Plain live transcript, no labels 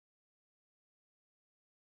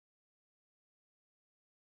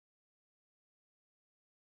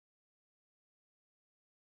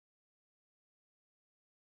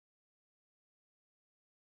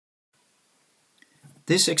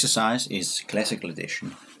This exercise is classical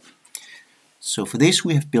addition. So for this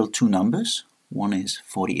we have built two numbers. One is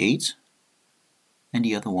 48 and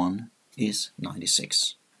the other one is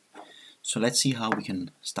 96. So let's see how we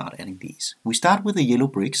can start adding these. We start with the yellow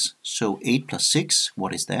bricks, so 8 plus 6,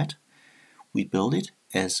 what is that? We build it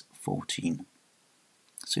as 14.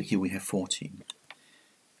 So here we have 14.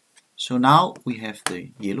 So now we have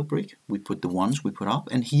the yellow brick, we put the ones we put up,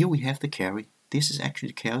 and here we have the carry. This is actually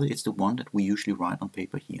the carry, it's the one that we usually write on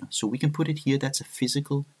paper here. So we can put it here, that's a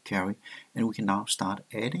physical carry, and we can now start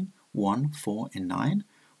adding 1, 4 and 9,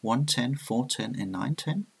 1, 10, 4, 10 and 9,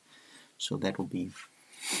 10. So that will be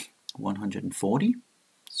 140.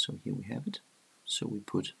 So here we have it. So we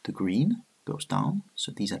put the green, goes down,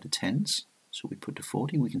 so these are the 10s. So we put the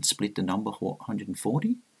 40, we can split the number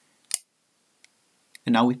 140.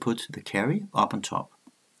 And now we put the carry up on top.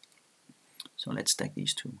 So let's stack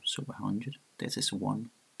these two. So 100, that is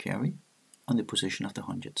one carry on the position of the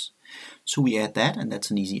hundreds. So we add that, and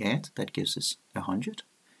that's an easy add. That gives us 100.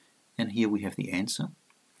 And here we have the answer.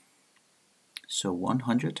 So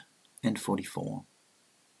 144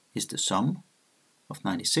 is the sum of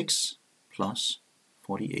 96 plus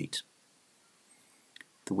 48.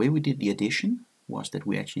 The way we did the addition was that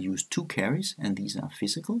we actually used two carries, and these are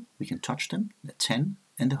physical. We can touch them, the 10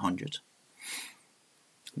 and the 100.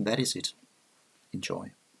 That is it.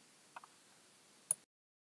 Enjoy.